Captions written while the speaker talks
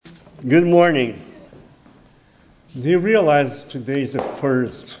Good morning. Do you realize today is the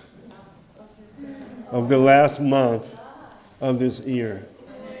first of the last month of this year?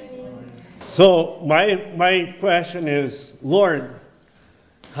 So my question is, Lord,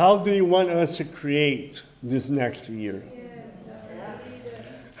 how do you want us to create this next year?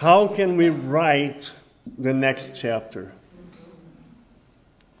 How can we write the next chapter?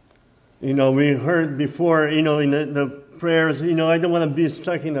 We heard before, in the prayers, I don't want to be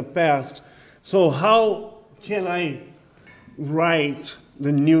stuck in the past. So how can I write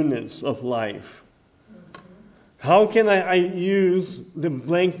the newness of life? How can I use the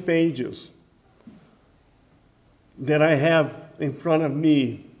blank pages that I have in front of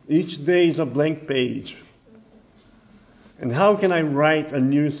me? Each day is a blank page. And how can I write a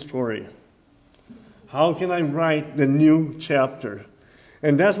new story? How can I write the new chapter?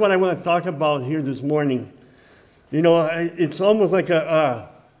 And that's what I want to talk about here this morning. It's almost like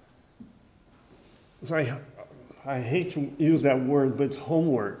sorry, I hate to use that word, but it's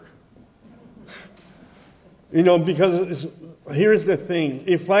homework. Because here's the thing.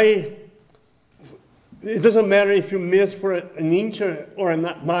 It doesn't matter if you miss for an inch or a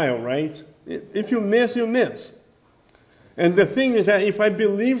mile, right? If you miss, you miss. And the thing is that if I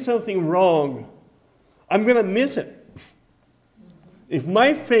believe something wrong, I'm going to miss it. If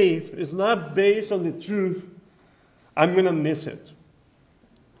my faith is not based on the truth, I'm going to miss it.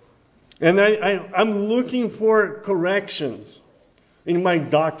 And I'm looking for corrections in my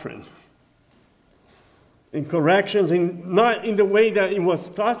doctrine. In corrections, not in the way that it was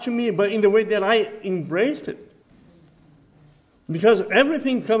taught to me, but in the way that I embraced it. Because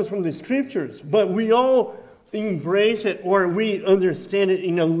everything comes from the scriptures, but we all embrace it or we understand it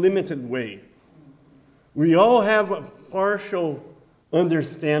in a limited way. We all have a partial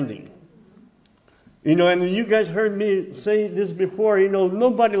understanding. And you guys heard me say this before,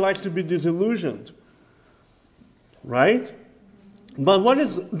 nobody likes to be disillusioned. Right? But what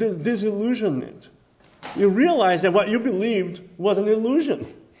is the disillusionment? You realize that what you believed was an illusion.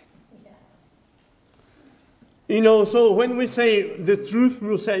 So when we say the truth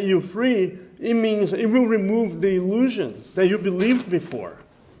will set you free, it means it will remove the illusions that you believed before.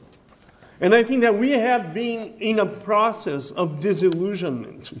 And I think that we have been in a process of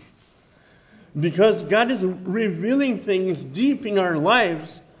disillusionment. Because God is revealing things deep in our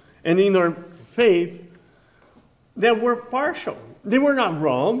lives and in our faith that were partial. They were not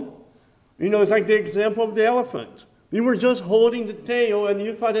wrong. It's like the example of the elephant. You were just holding the tail and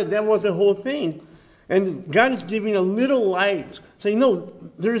you thought that was the whole thing. And God is giving a little light, saying, no,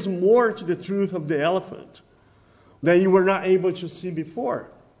 there's more to the truth of the elephant that you were not able to see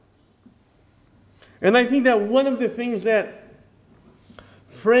before. And I think that one of the things that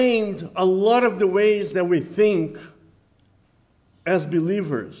framed a lot of the ways that we think as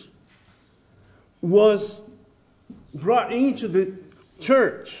believers was brought into the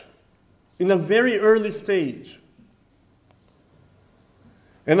church in a very early stage.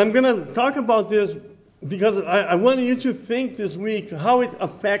 And I'm going to talk about this because I want you to think this week how it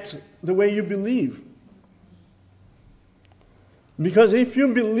affects the way you believe. Because if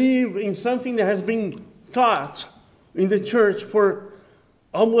you believe in something that has been taught in the church for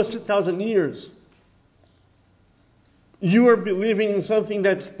almost 2,000 years, you are believing in something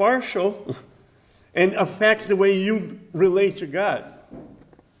that's partial and affects the way you relate to God.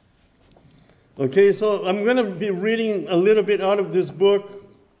 Okay, so I'm going to be reading a little bit out of this book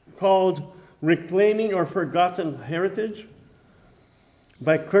called Reclaiming Our Forgotten Heritage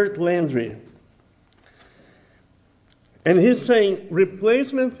by Kurt Landry. And he's saying,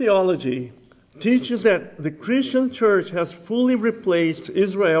 replacement theology teaches that the Christian church has fully replaced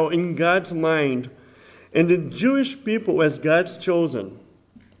Israel in God's mind and the Jewish people as God's chosen.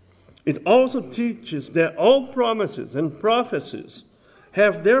 It also teaches that all promises and prophecies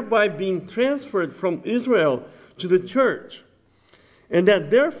have thereby been transferred from Israel to the church, and that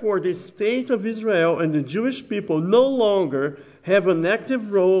therefore the state of Israel and the Jewish people no longer have an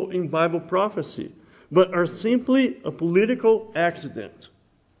active role in Bible prophecy, but are simply a political accident.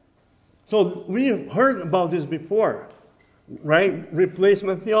 So we heard about this before, right?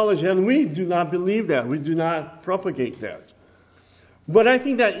 Replacement theology, and we do not believe that. We do not propagate that. But I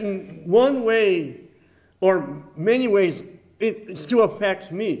think that in one way, or many ways, it still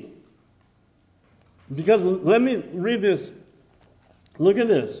affects me. Because let me read this. Look at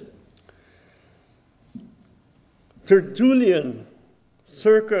this. Tertullian,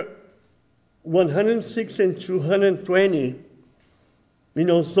 circa 106 and 220,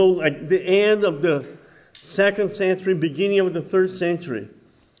 so like the end of the 2nd century, beginning of the 3rd century.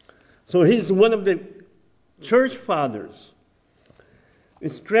 So he's one of the church fathers.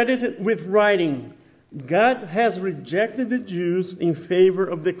 is credited with writing, God has rejected the Jews in favor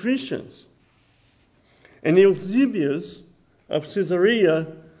of the Christians. And Eusebius of Caesarea,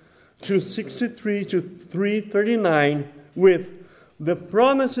 263 to 339, with the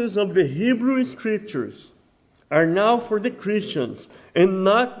promises of the Hebrew Scriptures are now for the Christians and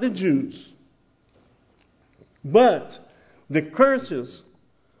not the Jews. But the curses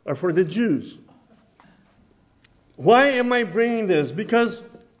are for the Jews. Why am I bringing this? Because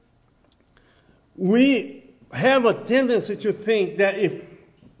we have a tendency to think that if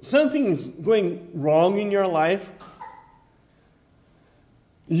something is going wrong in your life,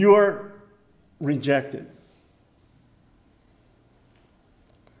 you're rejected.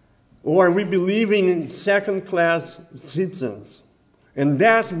 Or we believe in second-class citizens. And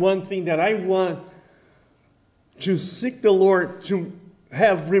that's one thing that I want to seek the Lord to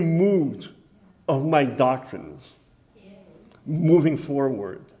have removed of my doctrines moving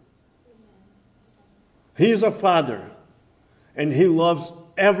forward. He is a father, and he loves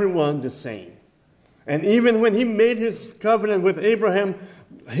everyone the same. And even when he made his covenant with Abraham,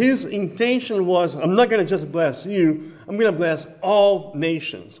 his intention was, I'm not going to just bless you, I'm going to bless all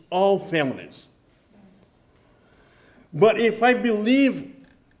nations, all families. But if I believe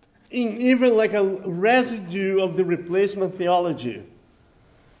in even like a residue of the replacement theology,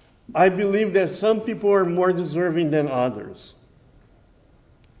 I believe that some people are more deserving than others.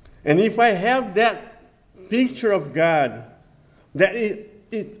 And if I have that picture of God, that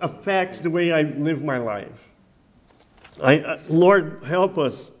it affects the way I live my life. Lord, help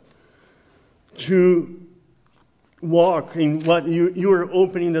us to walk in what you are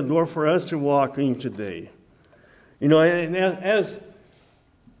opening the door for us to walk in today. You know, and as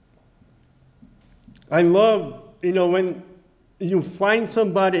I love, you know, when you find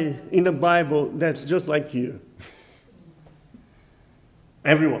somebody in the Bible that's just like you.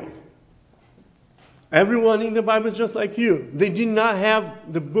 Everyone. Everyone in the Bible is just like you. They did not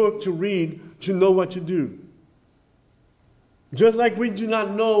have the book to read to know what to do. Just like we do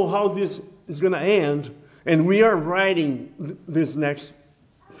not know how this is going to end, and we are writing this next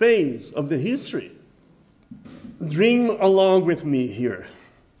phase of the history. Dream along with me here.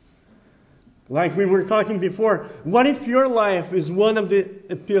 Like we were talking before, what if your life is one of the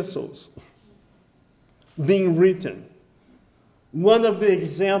epistles being written? One of the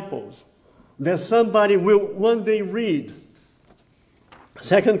examples that somebody will one day read.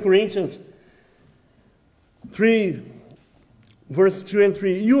 2 Corinthians 3, verse 2 and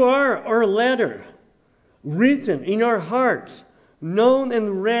 3. You are our letter, written in our hearts, known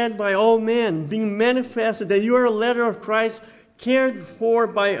and read by all men, being manifested that you are a letter of Christ, cared for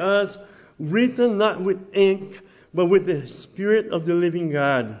by us, written not with ink, but with the Spirit of the living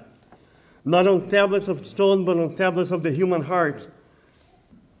God. Not on tablets of stone, but on tablets of the human heart.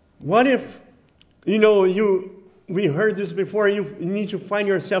 What if, you know, we heard this before, you need to find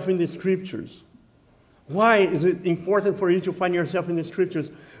yourself in the Scriptures. Why is it important for you to find yourself in the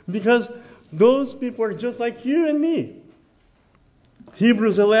Scriptures? Because those people are just like you and me.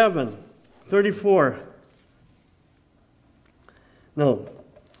 Hebrews 11, 34. No,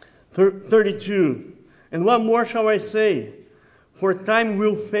 32. And what more shall I say? For time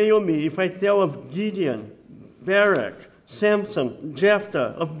will fail me if I tell of Gideon, Barak, Samson,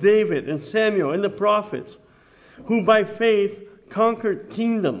 Jephthah, of David and Samuel and the prophets, who by faith conquered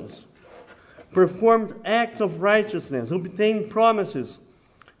kingdoms, performed acts of righteousness, obtained promises,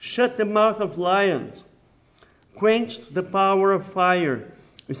 shut the mouth of lions, quenched the power of fire,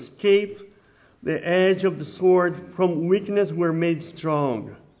 escaped the edge of the sword, from weakness were made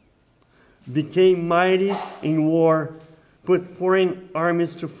strong, became mighty in war, put foreign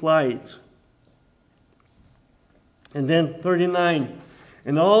armies to flight. And then 39,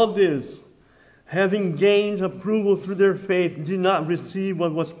 and all of this, having gained approval through their faith, did not receive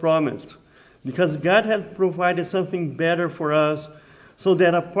what was promised, because God had provided something better for us, so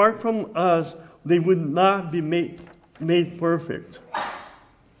that apart from us, they would not be made perfect.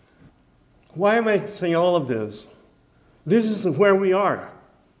 Why am I saying all of this? This is where we are.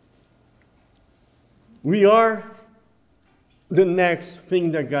 We are the next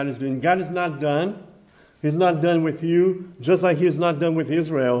thing that God is doing. God is not done. He's not done with you, just like He's not done with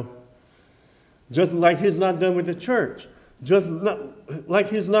Israel. Just like He's not done with the church. Just like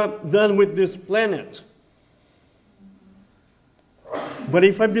He's not done with this planet. But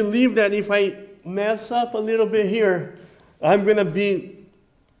if I believe that if I mess up a little bit here, I'm going to be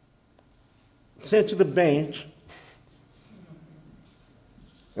sent to the bench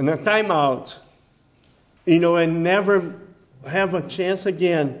and a timeout, and never have a chance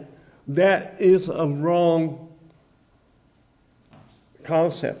again, that is a wrong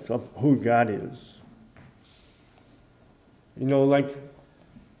concept of who God is. You know, like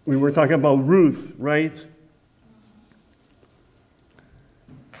we were talking about Ruth, right?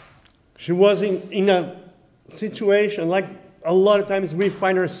 She was in a situation like a lot of times we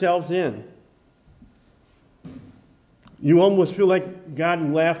find ourselves in. You almost feel like God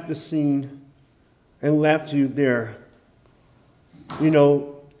left the scene and left you there. You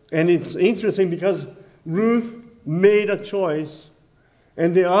know, and it's interesting because Ruth made a choice,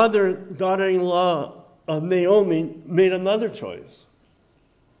 and the other daughter-in-law of Naomi made another choice.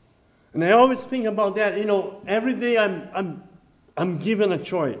 And I always think about that. You know, every day I'm given a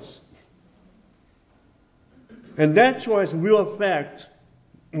choice, and that choice will affect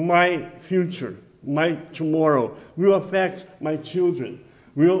my future, my tomorrow, will affect my children,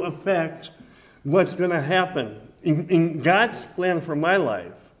 will affect what's going to happen in God's plan for my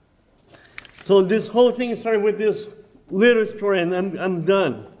life. So this whole thing started with this little story, and I'm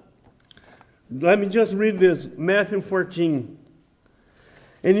done. Let me just read this, Matthew 14.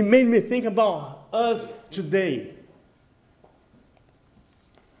 And it made me think about us today.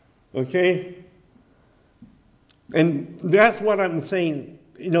 Okay? And that's what I'm saying.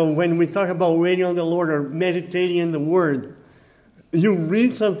 You know, when we talk about waiting on the Lord or meditating in the Word, you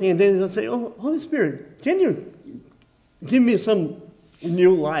read something and then you'll say, "Oh, Holy Spirit, can you give me some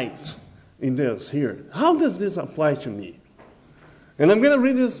new light in this here? How does this apply to me?" And I'm going to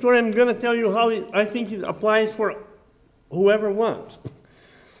read this story. I'm going to tell you how I think it applies for whoever wants.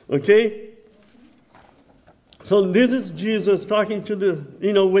 Okay? So this is Jesus talking to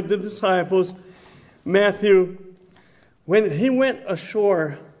with the disciples. Matthew, when he went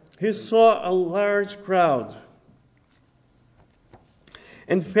ashore, he saw a large crowd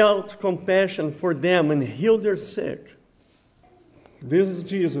and felt compassion for them and healed their sick. This is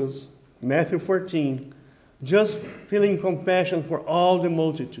Jesus, Matthew 14, just feeling compassion for all the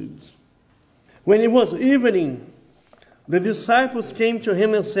multitudes. When it was evening, the disciples came to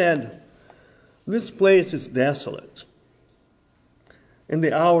him and said, "This place is desolate, and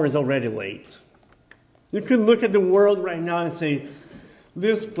the hour is already late." You could look at the world right now and say,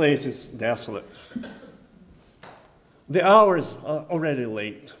 "This place is desolate. The hour is already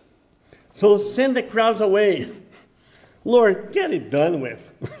late. So send the crowds away. Lord, get it done with.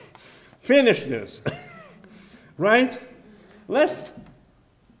 Finish this." Right? Let's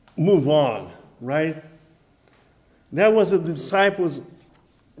move on, right? That was the disciples'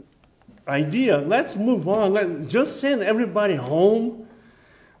 idea. Let's move on. Let's just send everybody home.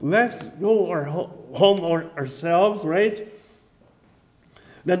 Let's go home ourselves, right?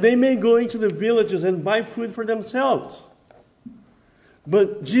 That they may go into the villages and buy food for themselves.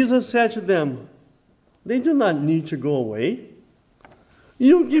 But Jesus said to them, "They do not need to go away.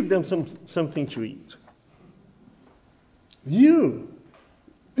 You give them something to eat. You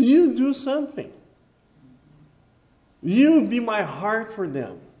do something. You be my heart for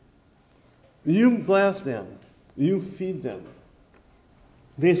them. You bless them. You feed them."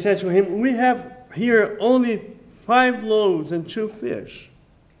 They said to him, "We have here only 5 loaves and 2 fish.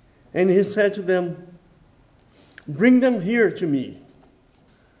 And he said to them, "Bring them here to me.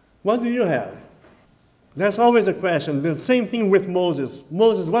 What do you have?" That's always a question. The same thing with Moses.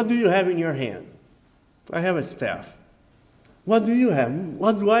 "Moses, what do you have in your hand?" "I have a staff." "What do you have?"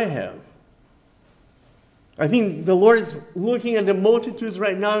 "What do I have?" I think the Lord is looking at the multitudes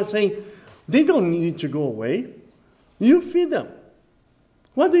right now and saying, they don't need to go away. You feed them.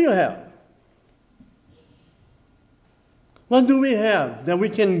 What do you have? What do we have that we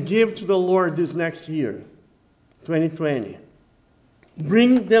can give to the Lord this next year, 2020?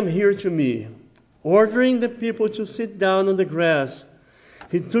 "Bring them here to me." Ordering the people to sit down on the grass,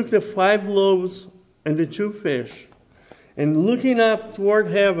 he took the 5 loaves and the 2 fish, and looking up toward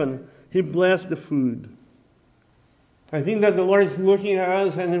heaven, he blessed the food. I think that the Lord is looking at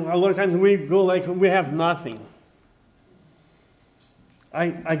us, and a lot of times we go like we have nothing.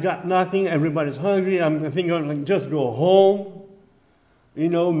 I got nothing. Everybody's hungry. I think I'm going to just go home,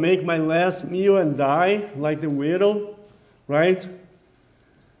 make my last meal and die like the widow, right?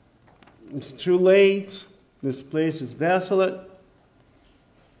 It's too late. This place is desolate.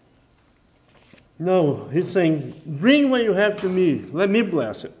 No, he's saying, bring what you have to me. Let me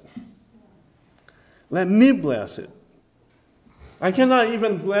bless it. Let me bless it. I cannot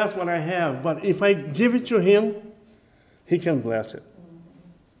even bless what I have, but if I give it to him, he can bless it.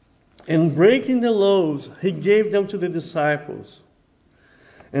 And breaking the loaves, he gave them to the disciples.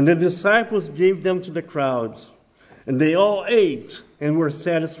 And the disciples gave them to the crowds. And they all ate and were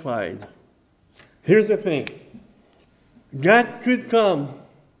satisfied. Here's the thing. God could come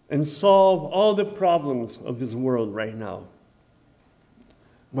and solve all the problems of this world right now.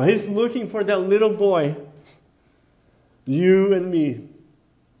 But He's looking for that little boy, you and me.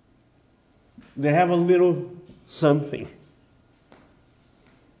 They have a little something.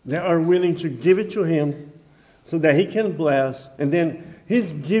 They are willing to give it to Him so that He can bless, and then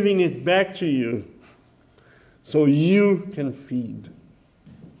He's giving it back to you so you can feed.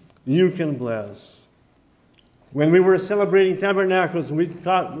 You can bless. When we were celebrating Tabernacles, we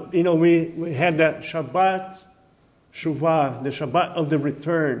thought, we had that Shabbat Shuvah, the Shabbat of the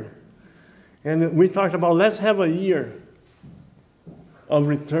return. And we talked about, let's have a year of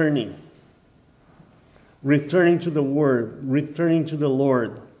returning. Returning to the Word, returning to the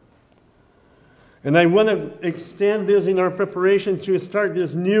Lord. And I want to extend this in our preparation to start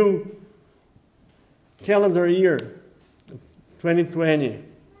this new calendar year, 2020.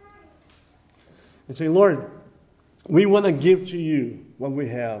 And say, Lord, we want to give to you what we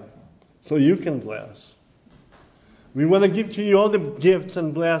have so you can bless. We want to give to you all the gifts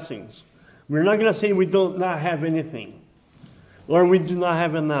and blessings. We're not going to say we do not have anything or we do not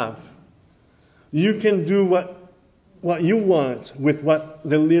have enough. You can do what you want with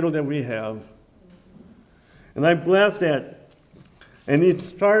the little that we have. And I bless that. And it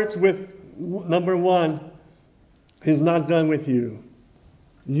starts with, number one, He's not done with you.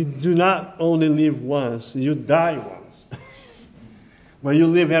 You do not only live once, you die once. But you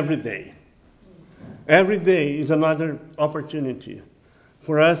live every day. Every day is another opportunity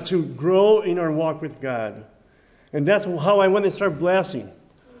for us to grow in our walk with God. And that's how I want to start blessing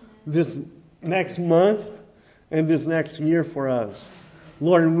this next month and this next year for us.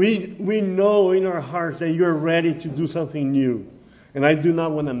 Lord, we know in our hearts that you're ready to do something new. And I do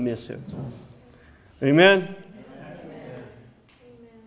not want to miss it. Amen?